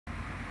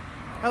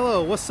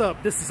Hello, what's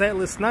up? This is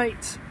Atlas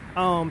Knight.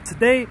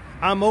 Today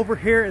I'm over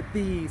here at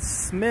the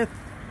Smith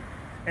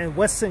 &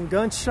 Wesson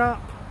gun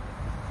shop.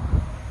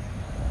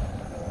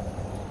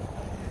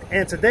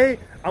 And today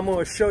I'm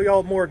going to show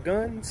y'all more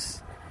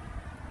guns.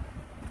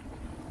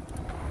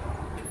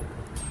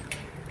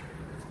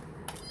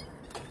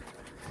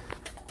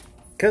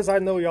 Because I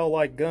know y'all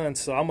like guns,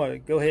 so I'm going to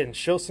go ahead and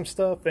show some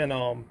stuff, and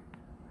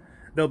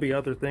there'll be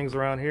other things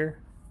around here.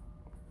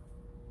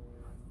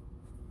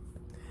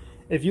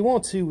 If you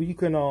want to, you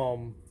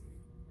can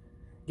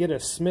get a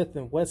Smith &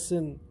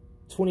 Wesson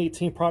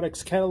 2018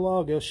 products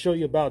catalog. It'll show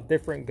you about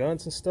different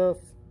guns and stuff.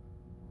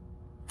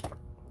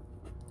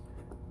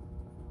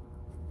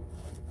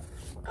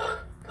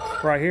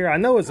 Right here, I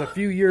know it's a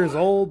few years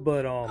old,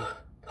 but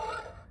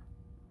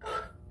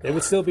it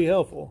would still be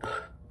helpful.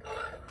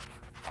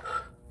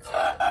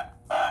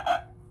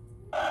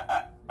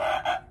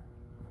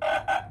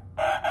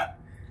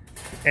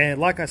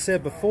 And like I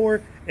said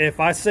before, if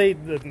I say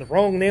the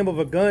wrong name of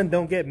a gun,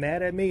 don't get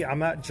mad at me. I'm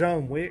not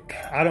John Wick.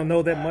 I don't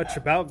know that much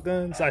about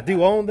guns. I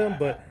do own them,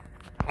 but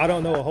I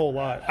don't know a whole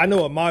lot. I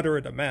know a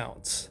moderate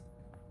amount.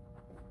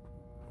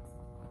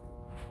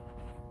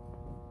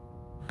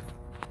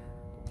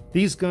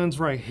 These guns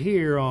right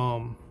here,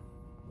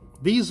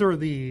 these are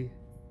the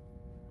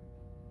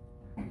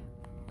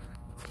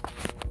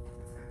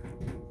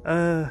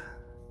I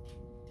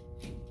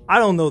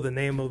don't know the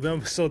name of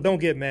them, so don't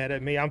get mad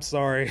at me. I'm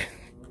sorry.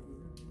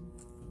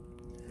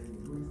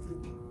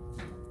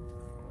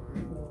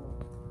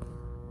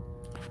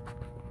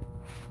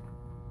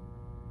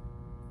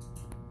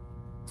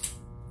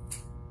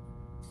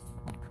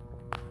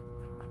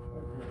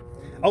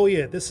 Oh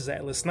yeah, this is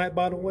Atlas Knight,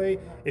 by the way.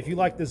 If you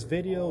like this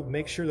video,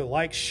 make sure to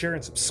like, share,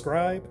 and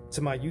subscribe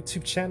to my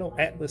YouTube channel,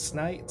 Atlas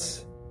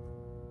Knight.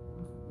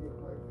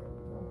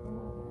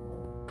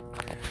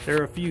 There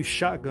are a few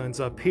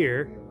shotguns up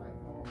here.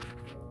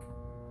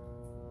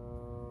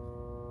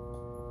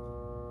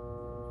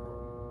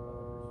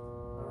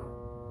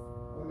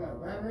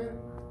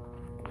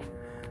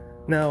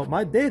 Now,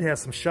 my dad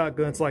has some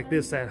shotguns like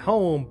this at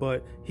home,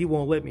 but he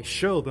won't let me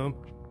show them.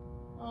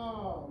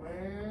 Oh,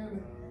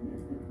 man.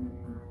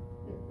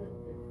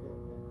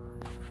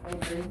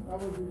 Okay, I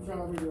was just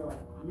trying to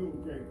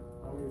lubricate.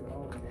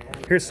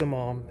 Here's some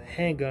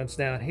handguns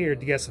down here.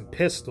 You got some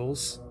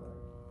pistols.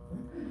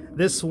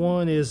 This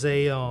one is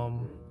a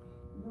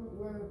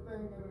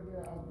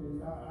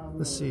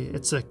let's see,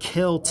 it's a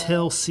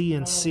Kel-Tel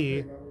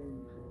CNC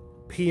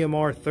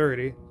PMR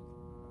 30.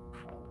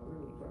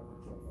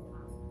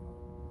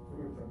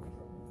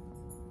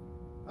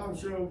 I'm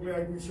sure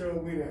glad you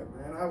showed me that,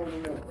 man. I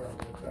wouldn't know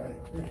about that.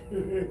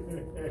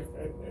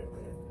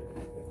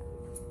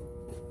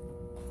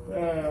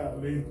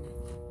 Lee.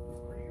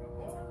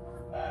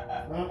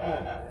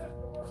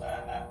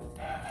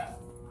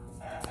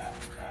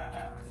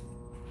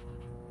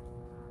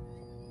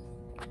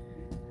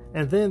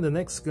 And then the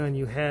next gun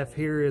you have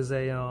here is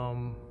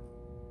a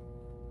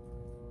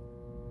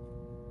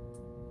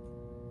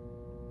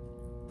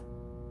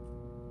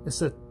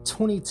it's a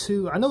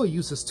 22. I know it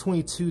uses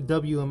 22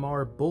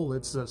 WMR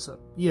bullets. It's a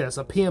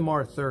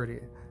PMR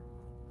 30.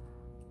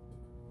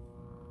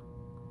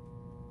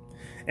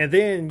 And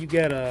then you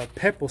got a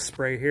pepper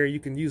spray here.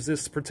 You can use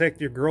this to protect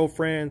your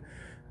girlfriend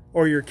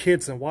or your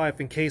kids and wife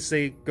in case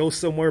they go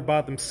somewhere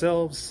by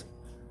themselves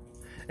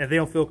and they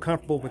don't feel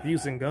comfortable with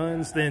using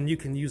guns. Then you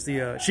can use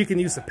the she can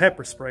use the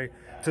pepper spray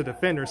to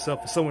defend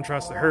herself if someone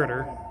tries to hurt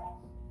her.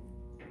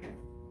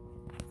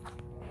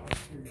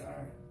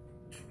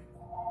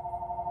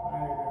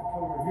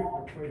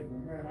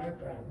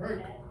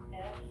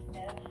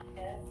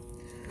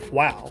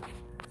 Wow.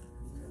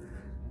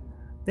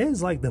 That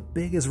is like the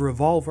biggest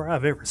revolver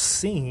I've ever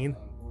seen.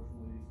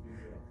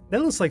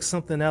 That looks like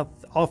something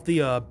off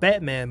the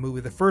Batman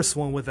movie, the first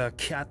one with a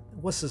cat.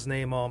 What's his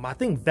name? I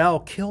think Val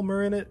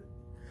Kilmer in it.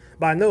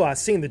 But I know I've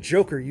seen the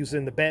Joker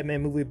using the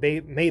Batman movie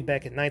made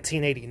back in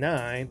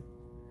 1989.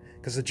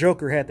 Because the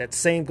Joker had that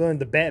same gun in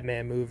the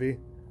Batman movie.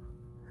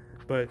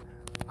 But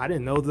I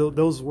didn't know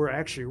those were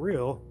actually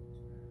real.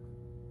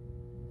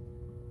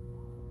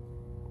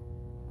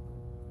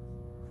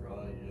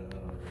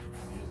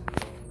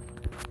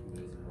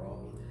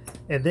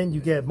 And then you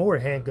get more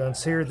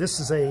handguns here.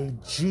 This is a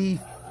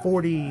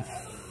G40.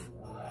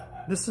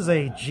 This is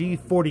a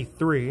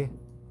G43.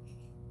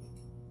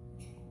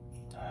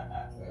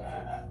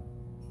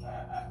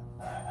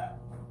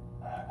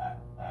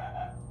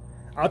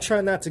 I'll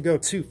try not to go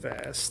too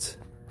fast,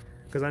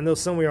 because I know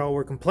some of y'all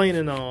were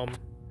complaining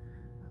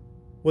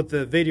with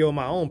the video of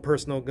my own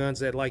personal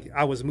guns that like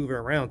I was moving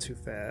around too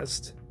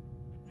fast.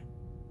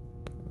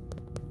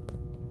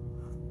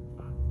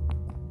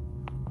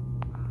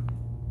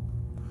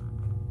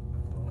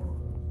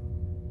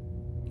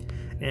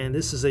 And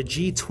this is a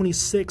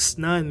G26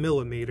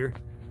 9mm.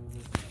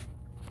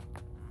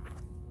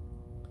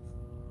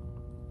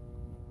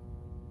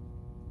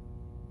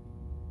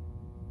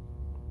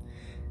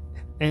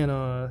 And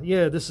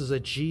yeah, this is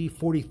a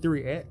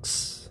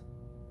G43X.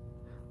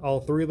 All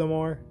three of them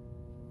are.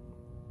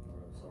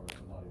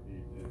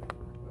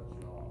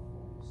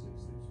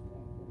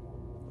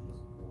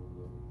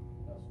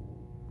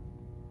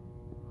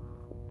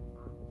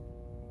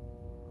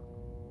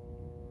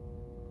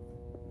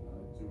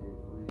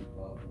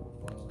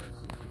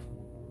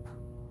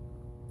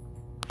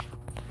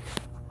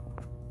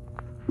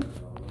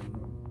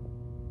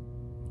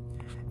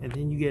 And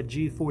then you get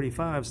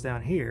G45s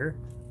down here.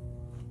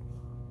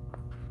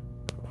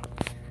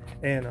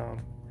 And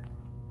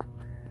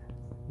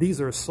these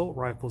are assault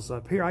rifles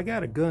up here. I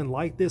got a gun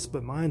like this,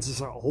 but mine's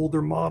is an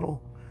older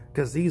model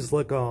because these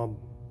look more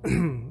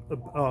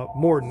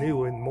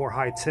new and more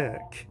high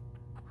tech.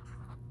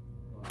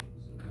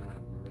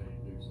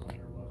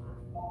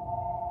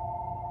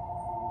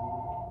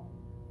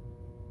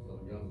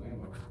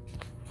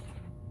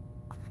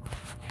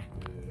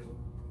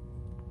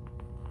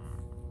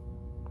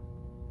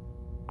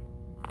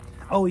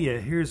 Oh yeah,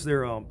 here's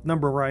their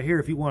number right here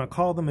if you want to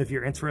call them if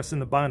you're interested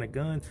in buying a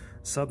gun.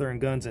 Southern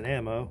Guns and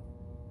Ammo.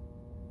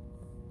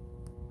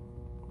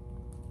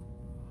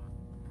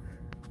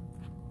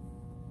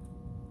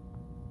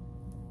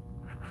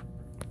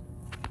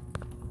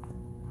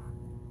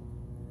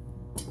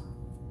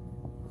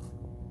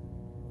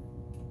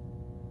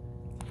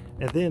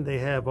 And then they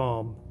have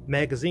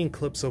magazine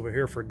clips over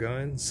here for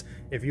guns.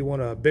 If you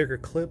want a bigger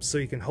clip so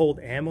you can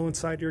hold ammo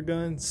inside your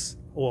guns,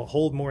 or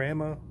hold more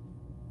ammo.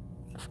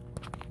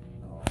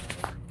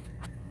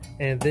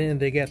 And then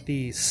they got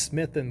the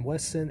Smith &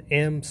 Wesson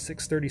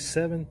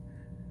M637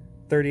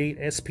 38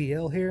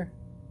 SPL here.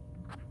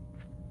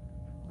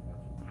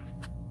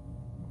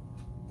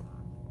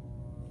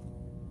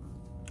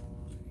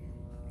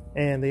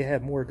 And they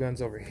have more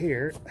guns over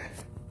here.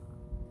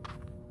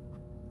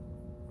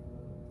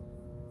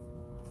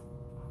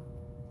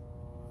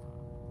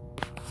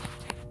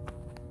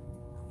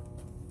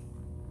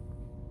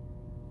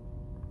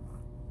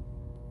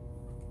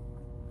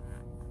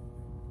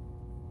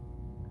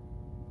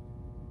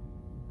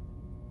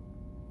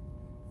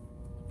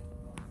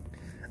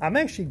 I'm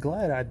actually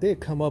glad I did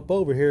come up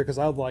over here because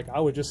I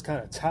was just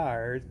kind of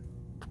tired.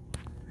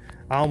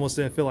 I almost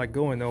didn't feel like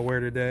going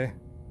nowhere today.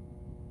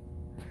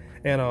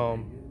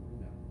 And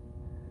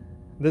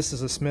this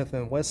is a Smith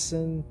 &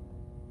 Wesson.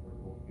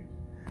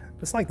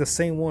 It's like the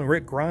same one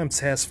Rick Grimes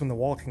has from The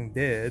Walking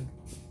Dead.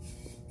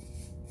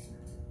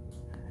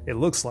 It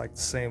looks like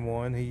the same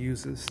one he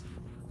uses.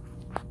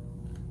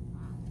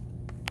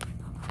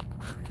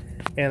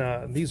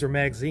 And these are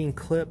magazine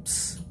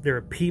clips.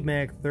 They're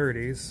PMag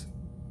 30s.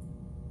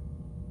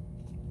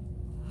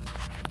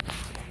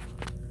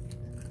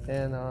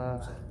 And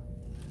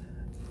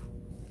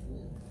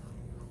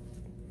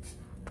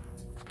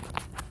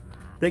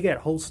they got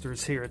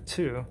holsters here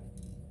too,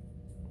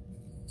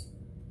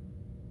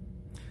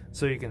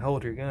 so you can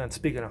hold your gun.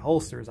 Speaking of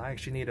holsters, I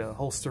actually need a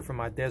holster for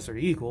my Desert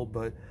Eagle,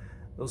 but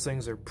those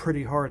things are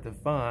pretty hard to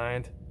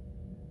find.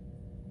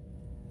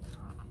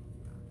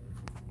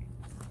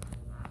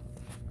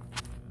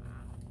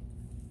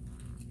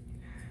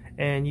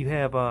 And you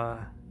have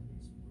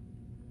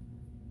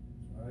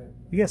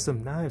you got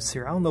some knives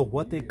here. I don't know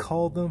what they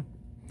call them.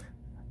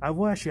 I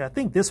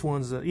think this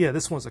one's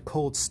this one's a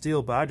cold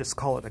steel, but I just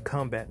call it a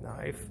combat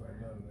knife.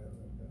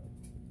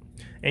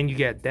 And you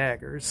got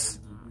daggers.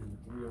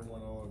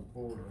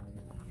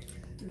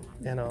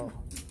 And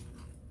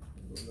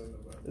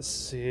let's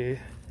see.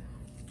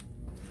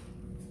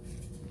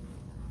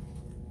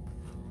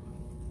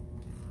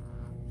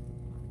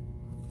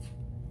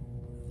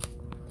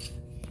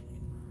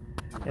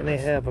 And they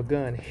have a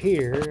gun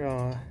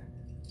here.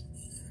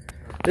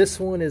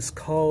 This one is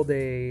called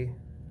a...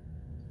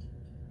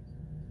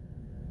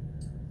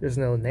 There's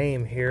no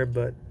name here,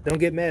 but don't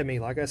get mad at me,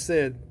 like I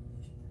said.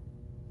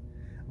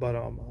 But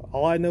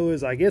all I know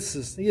is, I guess,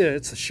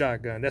 it's a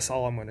shotgun. That's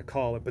all I'm going to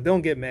call it, but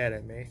don't get mad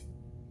at me.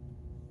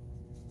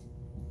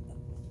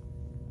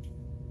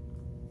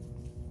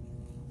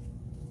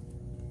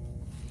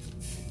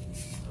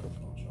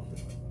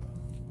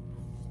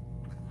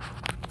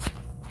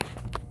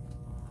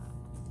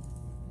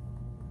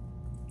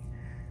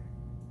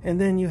 And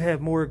then you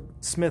have more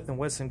Smith &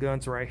 Wesson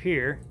guns right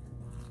here.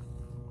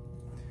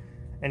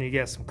 And you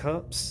got some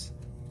cups.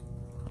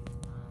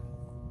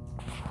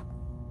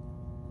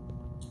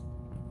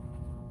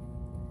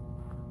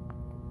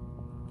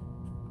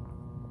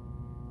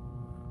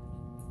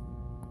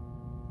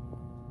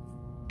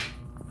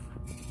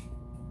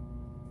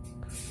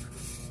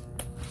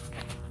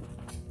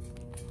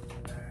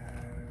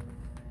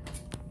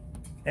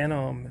 And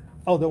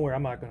oh, don't worry,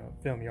 I'm not gonna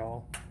film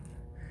y'all.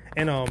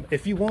 And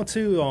if you want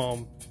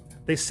to,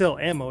 they sell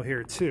ammo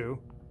here too.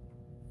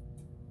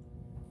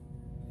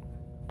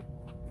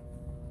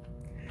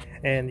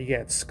 And you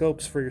got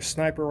scopes for your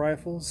sniper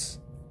rifles.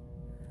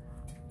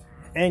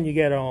 And you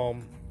got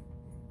I'm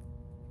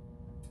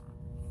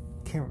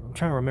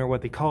trying to remember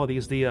what they call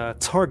these, the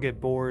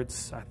target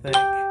boards, I think.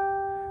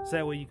 So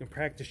that way you can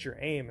practice your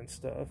aim and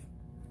stuff.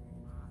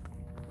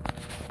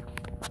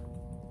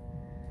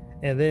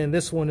 And then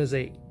this one is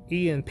a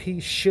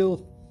ENP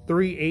Shield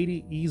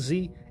 380 EZ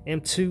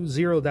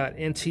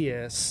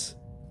M20.NTS.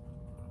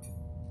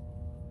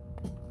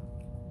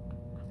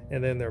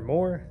 And then there are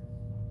more.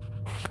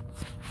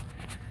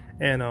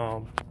 And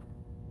I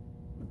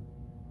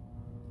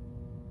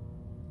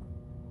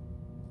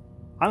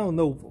don't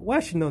know. Well,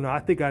 actually, no. I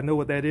think I know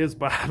what that is,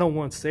 but I don't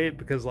want to say it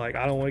because, like,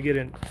 I don't want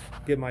to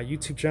get my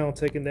YouTube channel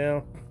taken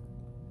down.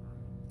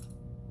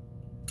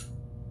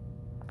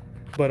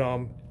 But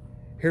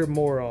Here are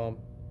more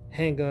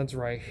handguns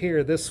right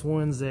here. This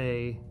one's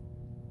a...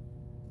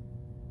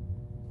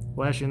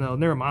 Well, actually, no,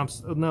 never mind.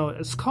 No,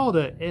 it's called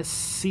a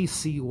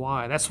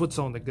SCCY. That's what's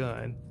on the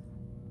gun.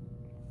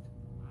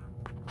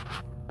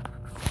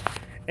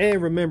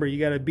 And remember, you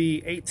got to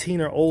be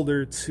 18 or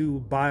older to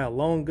buy a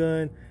long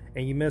gun,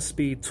 and you must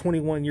be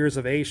 21 years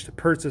of age to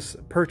purchase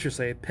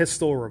a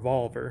pistol or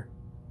revolver.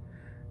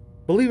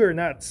 Believe it or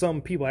not,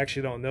 some people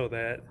actually don't know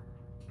that.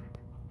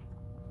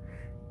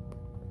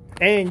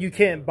 And you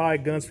can't buy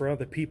guns for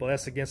other people.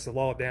 That's against the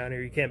law down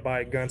here. You can't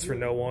buy guns for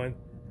no one.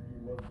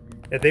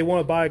 If they want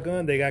to buy a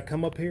gun, they got to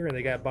come up here and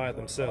they got to buy it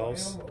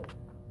themselves.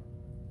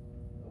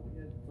 We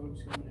had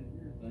folks coming in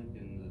here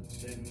thinking that the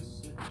state of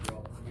Mississippi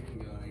dropped the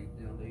handgun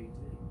down to 18.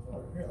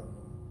 Oh, yeah.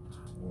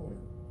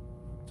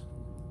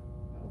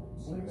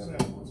 When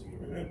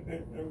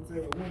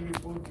these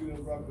folks you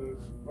about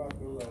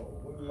the law?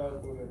 When the law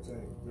going to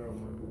change?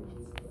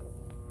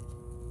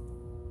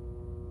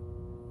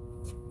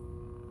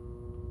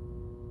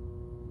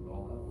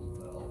 All that was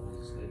about was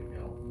the state of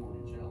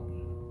California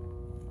challenging it.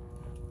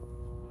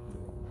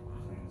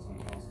 Saying it's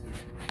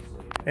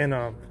unconstitutional. And I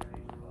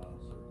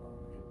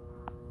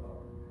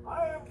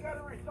am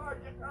Gunnery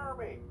Sergeant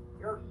Army,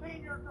 your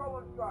senior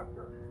drill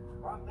instructor.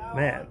 From now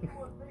Man. on, you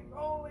will speak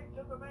only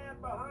to the man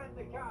behind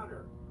the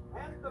counter.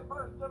 And the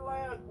first and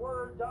last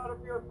words out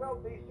of your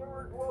filthy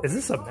sewers will is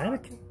this be a mine.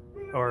 mannequin? Do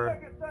you Or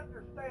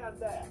understand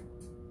that?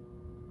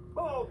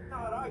 Oh,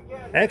 God, I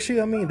can't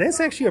actually, I mean, that's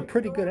actually a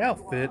pretty good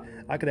outfit.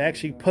 I could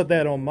actually put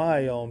that on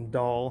my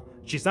doll.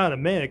 She's not a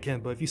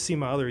mannequin, but if you see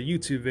my other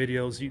YouTube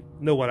videos, you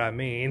know what I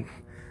mean.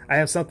 I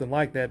have something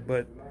like that,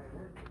 but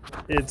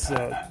it's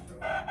a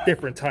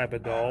different type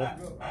of doll.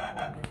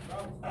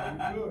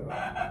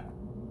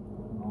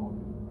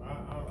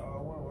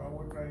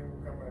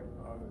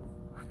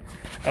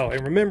 Oh,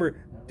 and remember,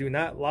 do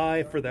not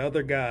lie for the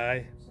other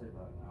guy. Say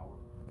about an hour.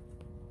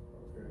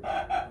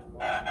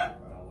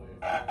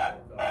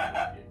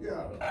 Yeah,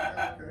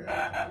 okay.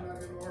 I'm not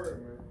in a hurry,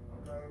 man.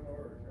 I'm not in a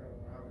hurry.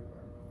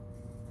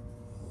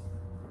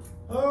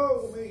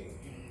 Oh, me.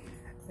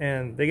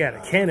 And they got a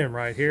cannon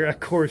right here. Of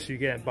course, you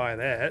can't buy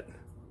that.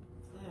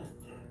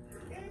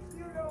 If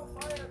you don't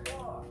buy a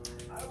dog,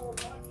 I will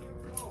punch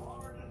you so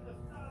hard in the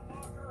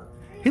stomach.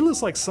 He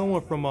looks like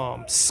someone from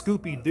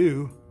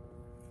Scooby-Doo.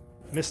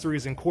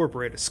 Mysteries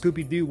Incorporated.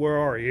 Scooby-Doo, where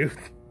are you?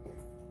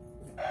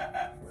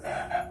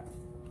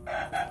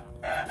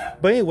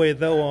 But anyway,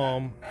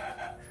 though,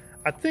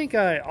 I think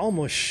I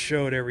almost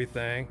showed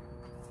everything.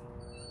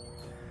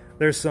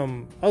 There's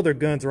some other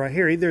guns right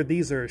here. Either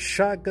these are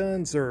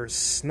shotguns or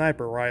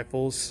sniper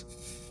rifles.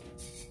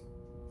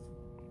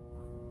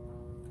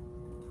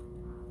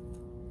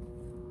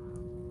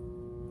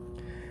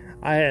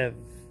 I have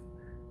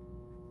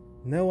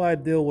no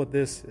idea what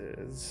this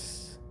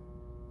is.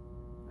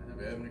 And if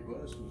you have any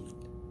questions,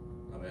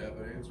 I'm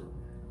happy to answer.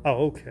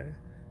 Oh, okay.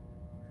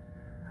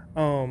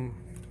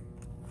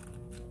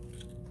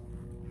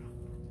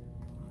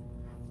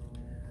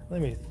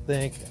 Let me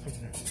think.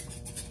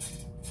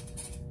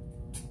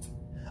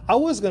 I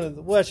was gonna,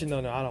 well, actually, no,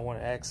 I don't want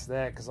to ask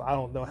that because I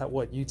don't know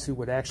what YouTube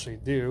would actually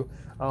do.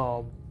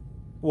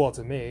 Well,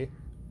 to me.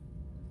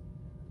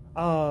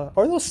 Are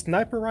those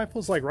sniper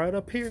rifles like right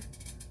up here?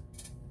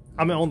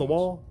 I mean, on the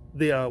wall,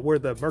 the where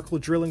the Merkel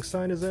drilling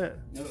sign is at.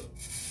 No,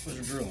 those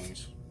are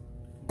drillings.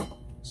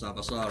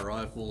 Side-by-side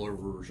rifle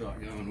over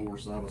shotgun, or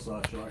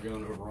side-by-side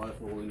shotgun over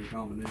rifle, any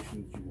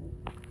combinations you want.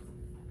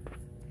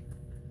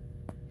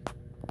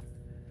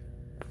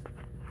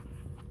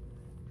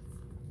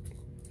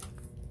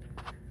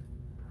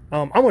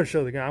 I want to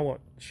show the gun. I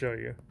won't show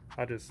you.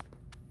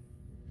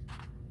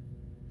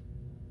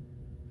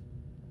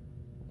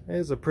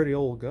 It's a pretty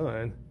old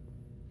gun.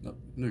 No,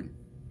 new.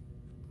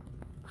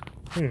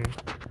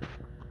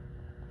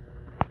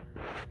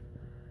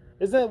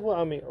 Is that what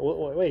I mean?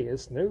 Wait,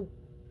 it's new?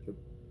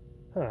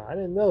 Huh, I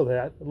didn't know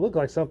that. It looked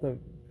like something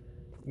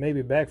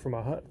maybe back from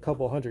a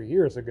couple hundred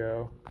years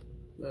ago.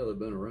 Yeah, they've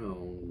been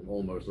around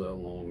almost that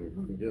long,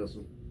 I'm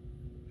guessing.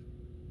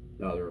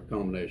 No, they're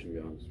combination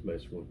guns,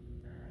 basically.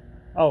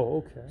 Oh,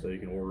 okay. So you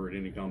can order it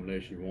any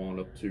combination you want,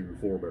 up to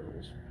 4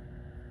 barrels.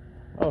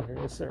 Okay,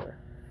 yes, sir.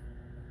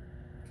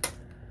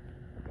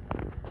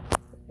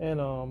 And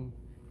I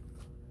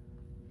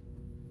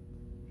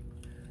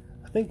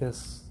think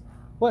this.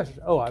 What?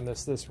 Oh, I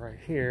missed this right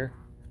here.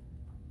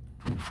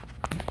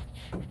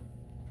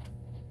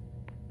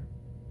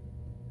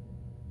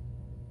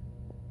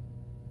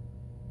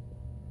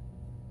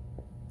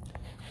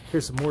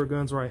 Here's some more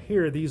guns right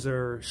here. These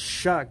are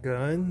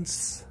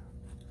shotguns.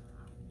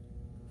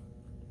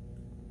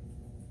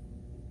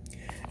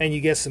 And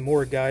you get some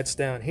more guides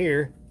down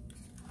here.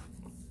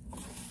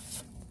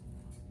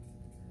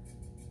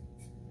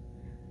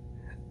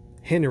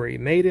 Henry,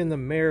 made in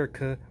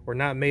America, or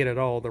not made at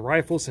all. The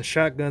rifles and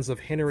shotguns of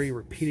Henry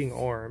repeating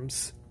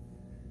arms.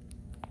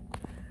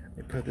 Let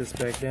me put this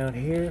back down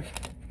here.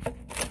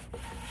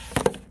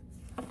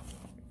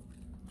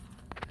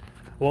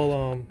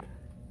 Well,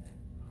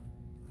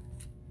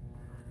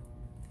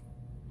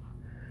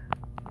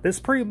 that's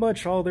pretty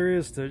much all there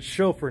is to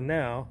show for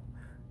now.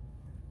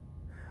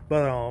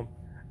 But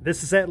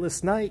this is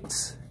Atlas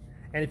Knight,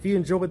 and if you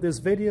enjoyed this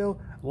video,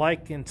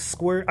 like,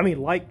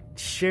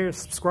 share,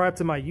 subscribe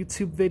to my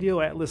YouTube video,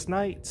 Atlas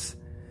Knight.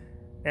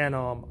 And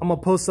I'm gonna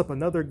post up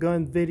another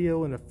gun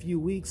video in a few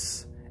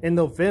weeks. In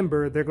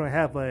November, they're gonna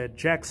have a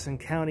Jackson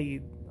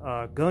County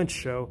gun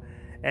show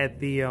at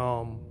the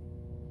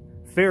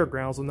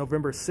fairgrounds on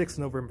November 6th,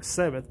 November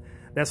 7th.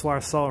 That's why I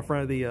saw in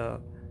front of the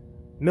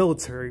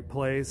military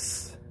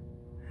place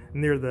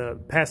near the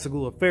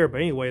Pascagoula Fair.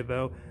 But anyway,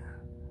 though,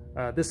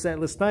 this is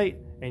Atlas Knight,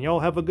 and y'all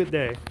have a good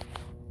day.